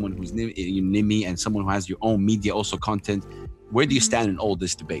someone who's Nimi and someone who has your own media, also content? Where do you stand in all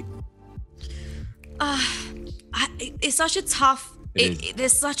this debate? It's such a tough,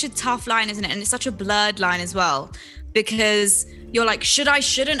 there's such a tough line, isn't it? And it's such a blurred line as well, because you're like, should I,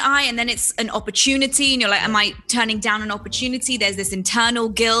 shouldn't I? And then it's an opportunity and you're like, am I turning down an opportunity? There's this internal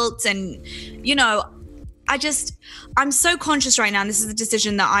guilt. And, I'm so conscious right now. And this is a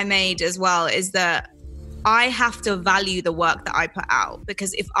decision that I made as well, is that I have to value the work that I put out,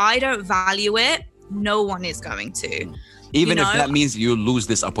 because if I don't value it, no one is going to. Even if that means you lose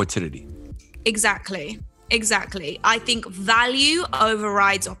this opportunity. Exactly. I think value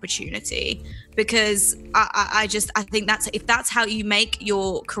overrides opportunity, because I think if that's how you make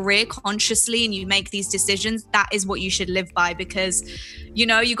your career consciously and you make these decisions, that is what you should live by, because you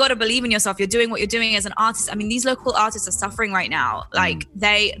got to believe in yourself. You're doing what you're doing as an artist. I mean, these local artists are suffering right now. Like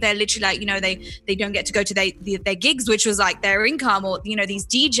they're literally like, they don't get to go to their gigs, which was like their income, or these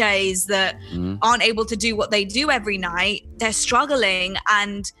DJs that aren't able to do what they do every night. They're struggling,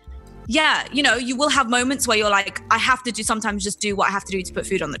 and yeah, you know, you will have moments where you're like, I have to sometimes just do what I have to do to put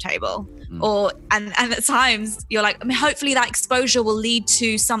food on the table. And at times you're like, I mean, hopefully that exposure will lead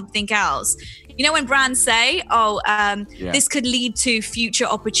to something else. You know, when brands say, this could lead to future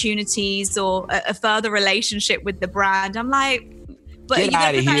opportunities or a further relationship with the brand, I'm like, but are you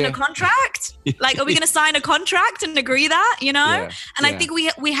going to put that in a contract? Like, are we going to sign a contract and agree that, you know? Yeah, and I think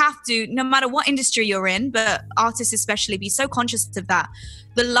we have to, no matter what industry you're in, but artists especially, be so conscious of that.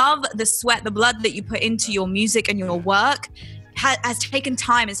 The love, the sweat, the blood that you put into your music and your work has taken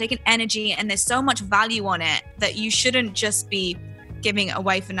time, has taken energy, and there's so much value on it that you shouldn't just be giving it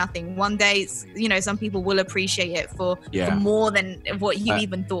away for nothing. One day, you know, some people will appreciate it for more than what you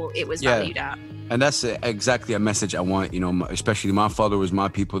even thought it was valued at. And that's exactly a message I want, you know, especially my followers, my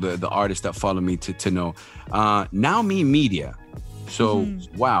people, the artists that follow me to know. NowMeMedia. So,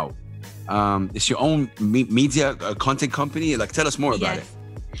 wow. It's your own media content company. Like, tell us more about it.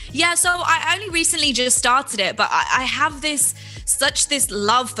 Yeah, so I only recently just started it, but I have this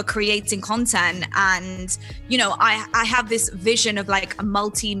love for creating content, and you know, I have this vision of like a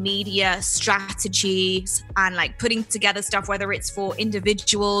multimedia strategies and like putting together stuff, whether it's for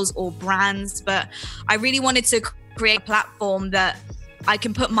individuals or brands. But I really wanted to create a platform that I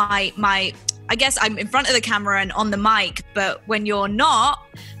can put my I guess I'm in front of the camera and on the mic, but when you're not,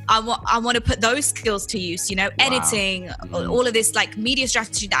 I want to put those skills to use, you know, editing, all of this like media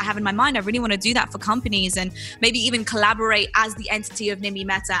strategy that I have in my mind. I really want to do that for companies and maybe even collaborate as the entity of Nimi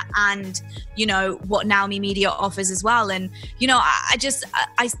Mehta and, you know, what NowMeMedia offers as well. And, you know, there's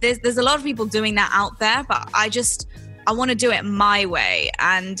a lot of people doing that out there, but I want to do it my way.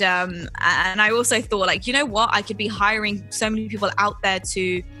 And I also thought, like, you know what, I could be hiring so many people out there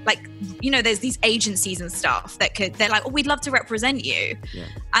to, like, you know, there's these agencies and stuff they're like, oh, we'd love to represent you.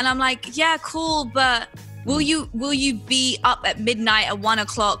 And I'm like, yeah, cool, but will you be up at midnight at 1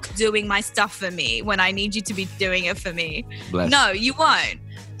 o'clock doing my stuff for me when I need you to be doing it for me? No, you won't.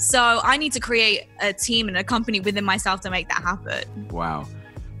 So I need to create a team and a company within myself to make that happen. Wow.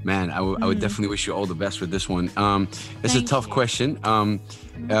 Man, I would definitely wish you all the best with this one. It's a tough question.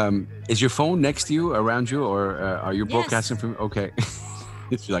 Is your phone next to you, around you, or are you broadcasting from? Okay.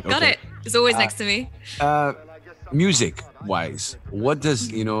 Like, got it. It's always next to me. Music-wise, what does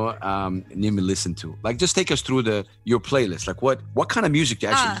Nimi listen to? Like, just take us through your playlist. Like, what kind of music do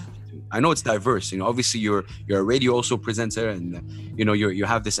you actually listen to? I know it's diverse. You know, obviously you're a radio also presenter, and you know you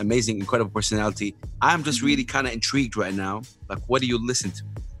have this amazing, incredible personality. I'm just really kind of intrigued right now. Like, what do you listen to?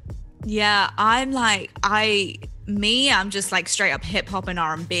 Yeah, I'm just like straight up hip hop and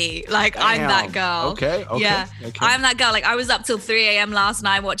R&B. Like, damn. I'm that girl. Okay. Yeah, okay. I'm that girl. Like, I was up till 3 a.m. last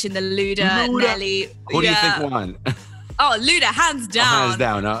night watching the Luda. Nelly. Who do you think won? Oh, Luda, hands down. Oh, hands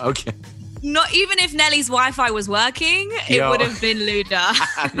down. Okay. Not even if Nelly's Wi-Fi was working, it would have been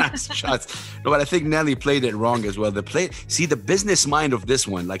Luda. Nice shots. No, but I think Nelly played it wrong as well. See the business mind of this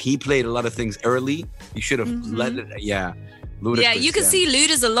one. Like, he played a lot of things early. You should have let it. Yeah. Ludicrous, yeah, you can see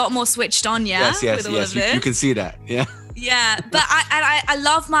Luda's a lot more switched on, Yes. You can see that, yeah. Yeah, but I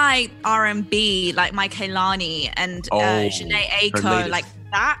love my R&B, like my Kehlani and Janae Aiko, like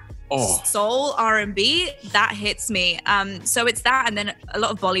that soul R&B, that hits me. So it's that, and then a lot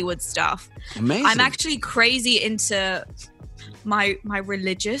of Bollywood stuff. Amazing. I'm actually crazy into my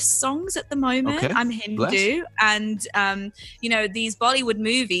religious songs at the moment. Okay. I'm Hindu, and you know, these Bollywood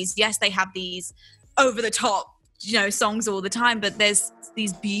movies, yes, they have these over the top, you know, songs all the time, but there's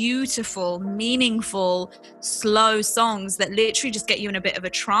these beautiful, meaningful, slow songs that literally just get you in a bit of a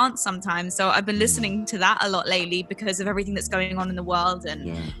trance sometimes. So I've been listening to that a lot lately because of everything that's going on in the world,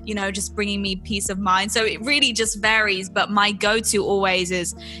 and you know, just bringing me peace of mind. So it really just varies, but my go-to always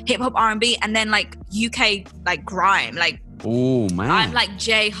is hip hop, R&B, and then like UK like grime, like, oh man, I'm like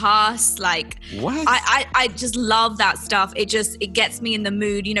Jay Huss, like what? I just love that stuff. It gets me in the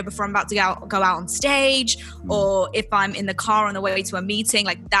mood, you know, before I'm about to go out on stage, or if I'm in the car on the way to a meeting,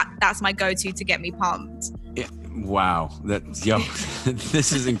 like that's my go-to to get me pumped. Yeah. Wow,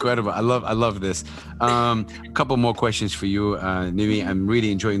 this is incredible. I love this. A couple more questions for you, Nimi. I'm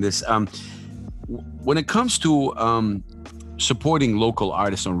really enjoying this. When it comes to supporting local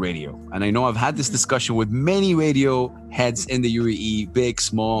artists on radio, and I know I've had this discussion with many radio heads in the UAE, big,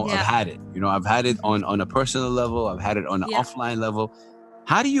 small. I've had it, you know, I've had it on a personal level, I've had it on an offline level.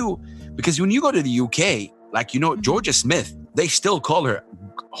 How do you, because when you go to the UK, like, you know, Georgia Smith, they still call her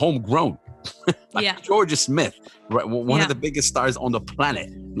homegrown. Like Georgia Smith, right? One of the biggest stars on the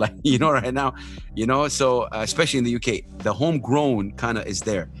planet, like, you know, right now, you know, so especially in the UK, the homegrown kind of is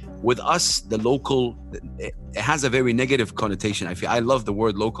there. With us, the local, it has a very negative connotation. I love the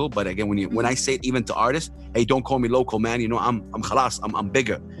word local, but again, when I say it even to artists, hey, don't call me local, man. You know, I'm khalas, I'm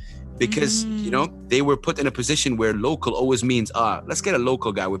bigger. because they were put in a position where local always means let's get a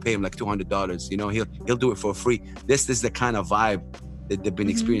local guy, we pay him like $200, he'll do it for free. This is the kind of vibe that they've been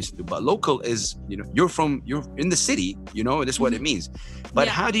experiencing. But local is, you're in the city, that's what it means. But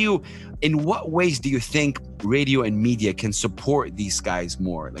in what ways do you think radio and media can support these guys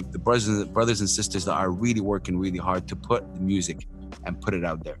more, like the brothers and sisters that are really working really hard to put the music and put it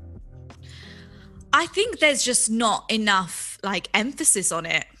out there? I think there's just not enough like emphasis on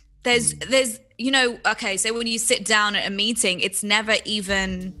it. There's okay, so when you sit down at a meeting, it's never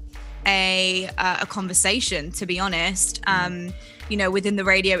even a conversation, to be honest. Within the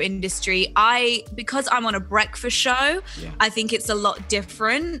radio industry, because I'm on a breakfast show, I think it's a lot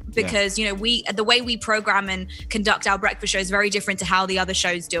different because the way we program and conduct our breakfast show is very different to how the other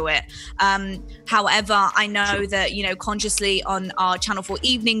shows do it. However, I know that consciously on our Channel 4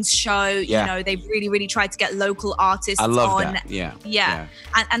 evenings show, they've really tried to get local artists I love on. that.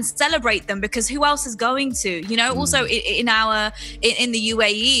 And celebrate them, because who else is going to? Also in the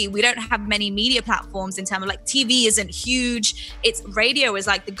UAE, we don't have many media platforms in terms of like TV isn't huge. It's radio is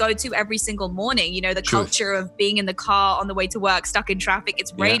like the go-to every single morning. The culture of being in the car on the way to work, stuck in traffic.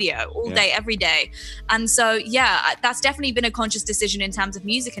 It's radio all day, every day. And so, that's definitely been a conscious decision in terms of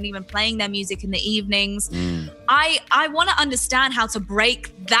music and even playing their music in the evenings. I want to understand how to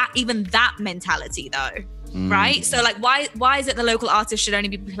break that mentality though. Right? So like, why is it the local artist should only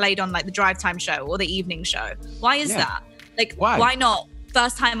be played on like the drive time show or the evening show? Why is that? Like, why not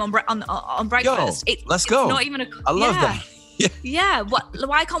first time on breakfast? Let's go. Not even I love that.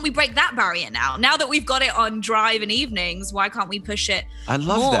 Why can't we break that barrier now? Now that we've got it on drive and evenings, why can't we push it I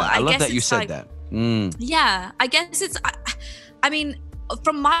love more? that. I love that you said that. Yeah, I guess it's, I mean,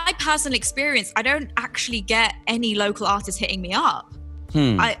 from my personal experience, I don't actually get any local artists hitting me up.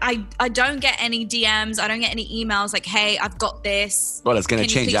 I don't get any DMs. I don't get any emails like, hey, I've got this. Well, it's going to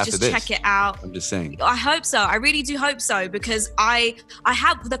change after this. Check it out. I'm just saying. I hope so. I really do hope so, because I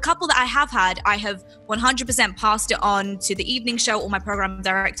have the couple that I have had, I have 100% passed it on to the evening show or my program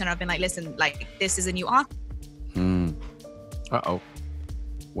director. And I've been like, listen, like this is a new art. Uh-oh.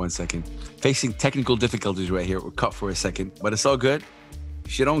 1 second. Facing technical difficulties right here. We're cut for a second, but it's all good.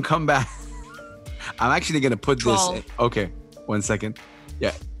 She don't come back. I'm actually going to put this in. Okay. 1 second.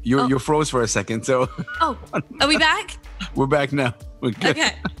 Yeah, you froze for a second, so. Oh, are we back? We're back now. We're good.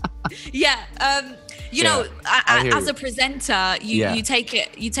 Okay. Yeah. As a presenter, you take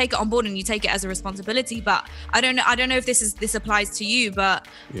it on board and you take it as a responsibility. But I don't know if this applies to you, but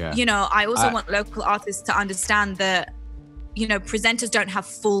I also want local artists to understand that presenters don't have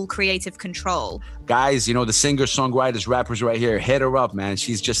full creative control. Guys, the singers, songwriters, rappers right here, hit her up, man.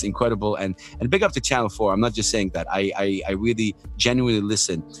 She's just incredible. And big up to Channel 4. I'm not just saying that. I really genuinely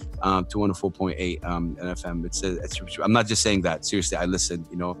listen to 104.8 FM. I'm not just saying that. Seriously, I listen,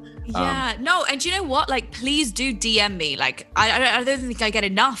 No, and you know what? Like, please do DM me. Like, I don't think I get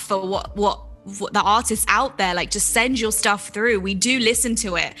enough for what the artists out there. Like, just send your stuff through. We do listen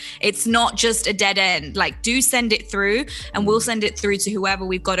to it. It's not just a dead end. Like, do send it through, and we'll send it through to whoever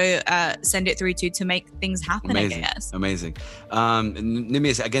we've got to send it through to make things happen. Amazing. I guess. Amazing.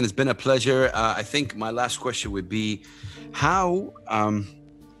 Nimi, again, it's been a pleasure. I think my last question would be, how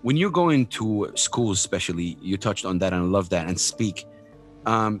when you're going to schools, especially, you touched on that and I love that, and speak,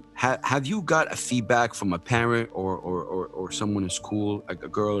 have you got a feedback from a parent or someone in school, like a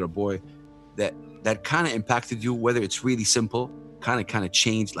girl or a boy, that kind of impacted you, whether it's really simple, kind of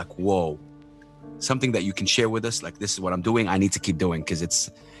changed, like, whoa, something that you can share with us, like, this is what I'm doing, I need to keep doing because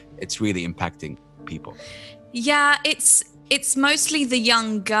it's really impacting people? Yeah, it's mostly the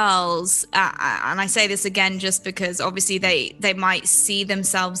young girls, and I say this again just because obviously they might see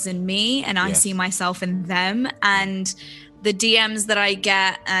themselves in me, and I see myself in them, and the DMs that I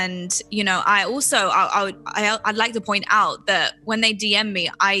get. And I also I'd like to point out that when they DM me,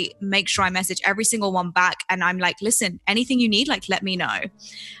 I make sure I message every single one back, and I'm like, listen, anything you need, like, let me know.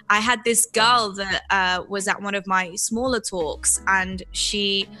 I had this girl that was at one of my smaller talks, and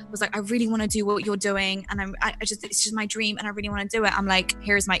she was like, I really want to do what you're doing, and it's just my dream, and I really want to do it. I'm like,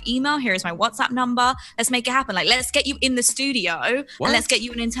 here's my email, here's my WhatsApp number, let's make it happen. Like, let's get you in the studio and let's get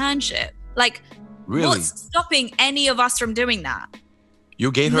you an internship. Like, really? What's stopping any of us from doing that?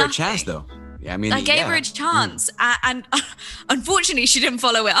 You gave her a chance, though. Yeah, I mean, I gave her a chance, and unfortunately, she didn't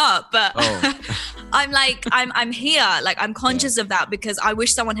follow it up. But I'm like, I'm here. Like, I'm conscious of that because I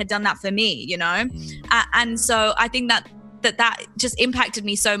wish someone had done that for me, And so I think that just impacted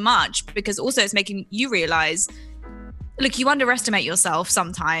me so much, because also it's making you realize, look, you underestimate yourself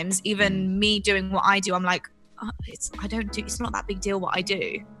sometimes. Even me doing what I do, I'm like, it's not that big deal what I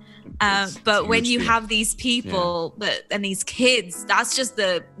do. But when you deal. have these people and these kids, that's just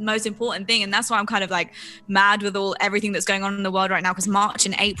the most important thing. And that's why I'm kind of like mad with everything that's going on in the world right now. Because March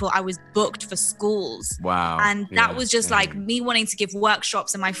and April, I was booked for schools. Wow. And that was just like me wanting to give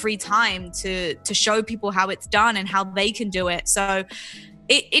workshops in my free time to show people how it's done and how they can do it. So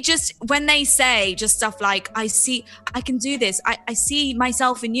it just, when they say just stuff like, I can do this. I see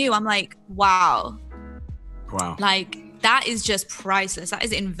myself in you. I'm like, wow. Like, that is just priceless. That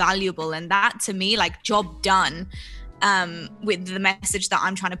is invaluable. And that, to me, like, job done with the message that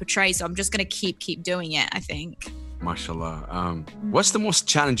I'm trying to portray. So I'm just going to keep doing it, I think. MashaAllah. What's the most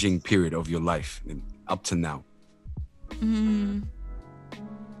challenging period of your life up to now? I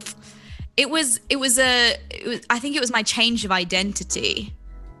think it was my change of identity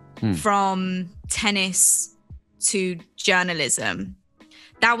from tennis to journalism.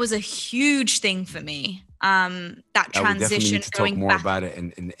 That was a huge thing for me. That transition. We definitely need to talk more about it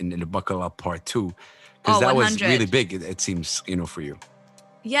in the Buckle Up Part 2, because that 100. was really big. It seems, for you.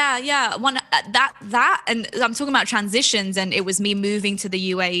 Yeah. That, and I'm talking about transitions, and it was me moving to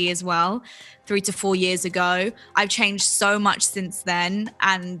the UAE as well, 3 to 4 years ago. I've changed so much since then,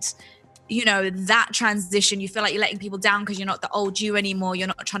 and that transition, you feel like you're letting people down because you're not the old you anymore. You're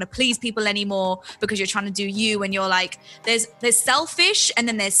not trying to please people anymore because you're trying to do you. And you're like, there's selfish and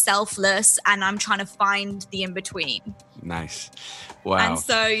then there's selfless. And I'm trying to find the in-between. Nice. Wow. And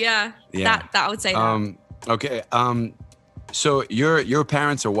so, that I would say that. Okay. So your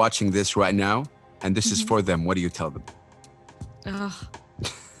parents are watching this right now, and this is for them. What do you tell them? Oh,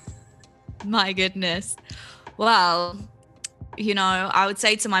 my goodness. Well, I would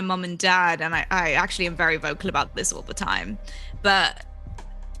say to my mom and dad, and I actually am very vocal about this all the time, but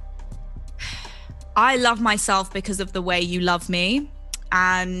I love myself because of the way you love me,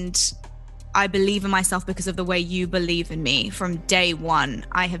 and I believe in myself because of the way you believe in me. From day one,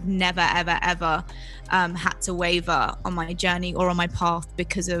 I have never, ever, ever had to waver on my journey or on my path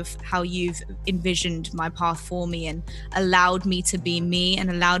because of how you've envisioned my path for me and allowed me to be me and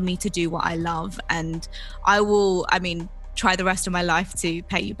allowed me to do what I love. And I will, try the rest of my life to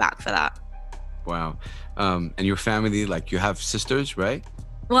pay you back for that. Wow. And your family, like, you have sisters, right?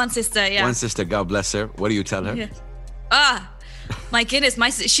 One sister, yeah. One sister, God bless her. What do you tell her? Yeah. My goodness,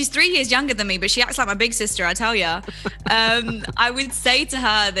 she's 3 years younger than me, but she acts like my big sister, I tell ya. I would say to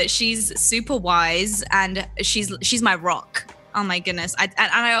her that she's super wise and she's my rock. Oh my goodness. And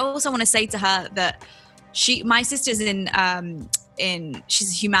I also want to say to her that my sister's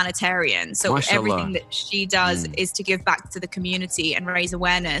she's a humanitarian, so MashaAllah. Everything that she does is to give back to the community and raise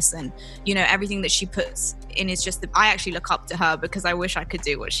awareness, and everything that she puts in is just I actually look up to her because I wish I could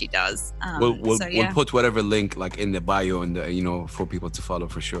do what she does. We'll put whatever link like in the bio and for people to follow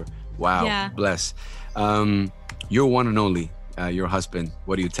for sure. Wow. Yeah. Bless. Your one and only, your husband,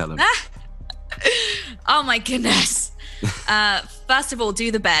 what do you tell him? Oh my goodness. First of all, do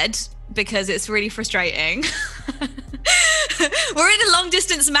the bed, because it's really frustrating. We're in a long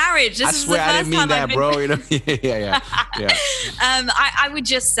distance marriage. This is the first I didn't mean that, bro. Yeah. I would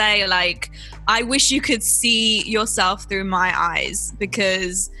just say, like, I wish you could see yourself through my eyes,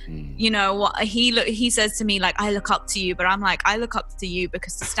 because what he says to me, like, I look up to you, but I'm like, I look up to you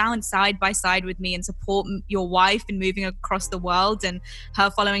because to stand side by side with me and support your wife in moving across the world and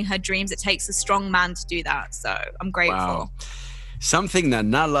her following her dreams, it takes a strong man to do that. So I'm grateful. Wow. Something that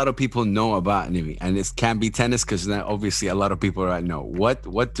not a lot of people know about Nimi, and it can be tennis, because obviously a lot of people right know.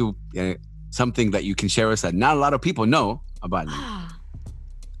 What do something that you can share with us that not a lot of people know about Nimi?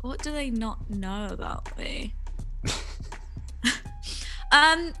 What do they not know about me?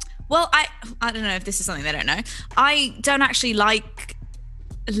 Well, I don't know if this is something they don't know. I don't actually like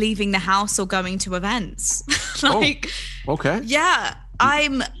leaving the house or going to events. Okay. Yeah, I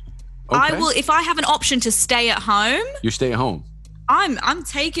will, if I have an option to stay at home. You stay at home. I'm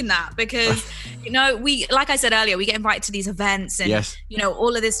taking that, because we, like I said earlier, we get invited to these events and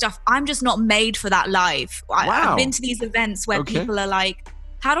all of this stuff. I'm just not made for that life. I've been to these events where people are like,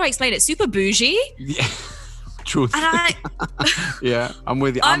 how do I explain it? Super bougie. Yeah. Truth. And yeah, I'm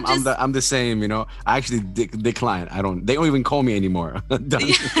with you. I'm the same. I actually decline. They don't even call me anymore.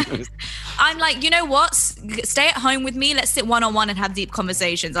 I'm like, you know what? Stay at home with me. Let's sit one-on-one and have deep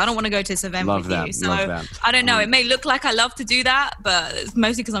conversations. I don't want to go to this event with you. So I don't know. It may look like I love to do that, but it's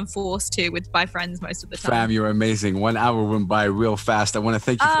mostly because I'm forced to by friends most of the time. Fam, you're amazing. 1 hour went by real fast. I want to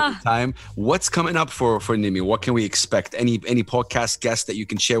thank you for your time. What's coming up for Nimi? What can we expect? Any podcast guests that you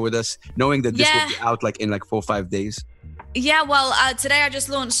can share with us, knowing that this will be out in 4 or 5 days? Yeah, well, today I just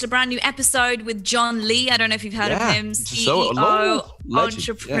launched a brand new episode with John Lee. I don't know if you've heard of him. CEO,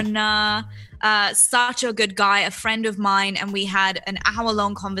 entrepreneur, such a good guy, a friend of mine, and we had an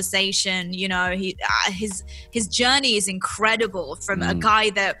hour-long conversation. You know, his journey is incredible, from a guy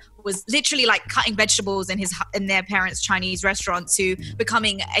that was literally like cutting vegetables in their parents' Chinese restaurant to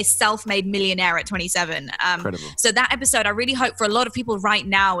becoming a self-made millionaire at 27. Incredible. So that episode, I really hope for a lot of people right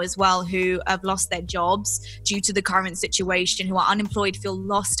now as well who have lost their jobs due to the current situation, who are unemployed, feel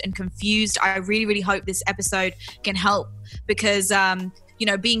lost and confused. I really, really hope this episode can help, because you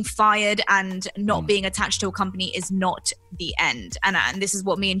know, being fired and not being attached to a company is not the end. And this is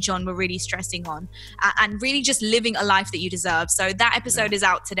what me and John were really stressing on, and really just living a life that you deserve. So that episode is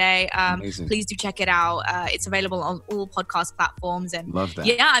out today. Please do check it out. It's available on all podcast platforms. And love that.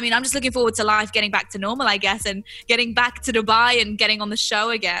 Yeah, I mean, I'm just looking forward to life getting back to normal, I guess, and getting back to Dubai and getting on the show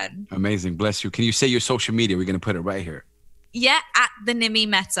again. Amazing. Bless you. Can you say your social media? We're going to put it right here. Yeah, at the Nimi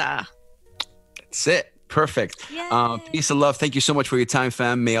Mehta. That's it. Perfect. Peace and love. Thank you so much for your time,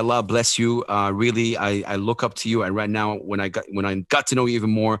 fam. May Allah bless you. Really, I look up to you. And right now, when I got to know you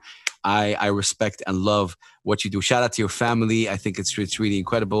even more, I respect and love what you do. Shout out to your family. I think it's really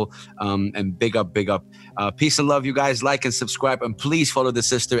incredible. And big up. Peace and love, you guys. Like and subscribe, and please follow the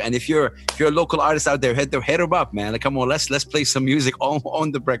sister. And if you're a local artist out there, hit her up, man. Like, come on, let's play some music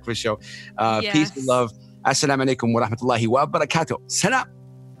on the breakfast show. Peace and love. Assalamu alaikum wa rahmatullahi wa barakatuh. Salam.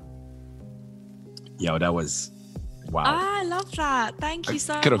 Yo, that was wow. I love that. Thank you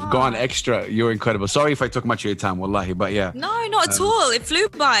so much. Could have gone extra. You're incredible. Sorry if I took much of your time, wallahi, but yeah. No, not at all. It flew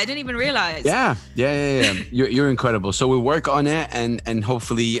by. I didn't even realize. Yeah. You're incredible. So we'll work on it, and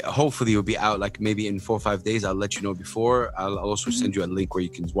hopefully it'll be out like maybe in 4 or 5 days. I'll let you know before. I'll also send you a link where you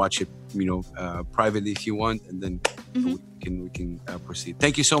can watch it, you know, privately if you want, and then we can proceed.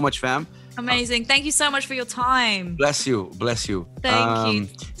 Thank you so much, fam. Amazing. Thank you so much for your time. Bless you. Thank you.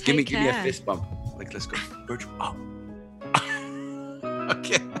 Give me a fist bump. Like, let's go. Virtual. Oh.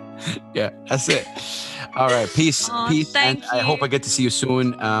 Okay. Yeah, that's it. All right. Peace. And I hope I get to see you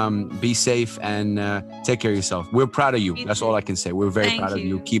soon. Be safe and take care of yourself. We're proud of you. That's all I can say. We're very proud of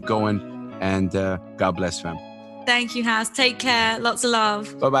you. Keep going, and God bless, fam. Thank you, Has. Take care. Lots of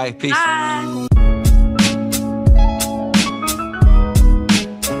love. Bye-bye. Peace. Bye.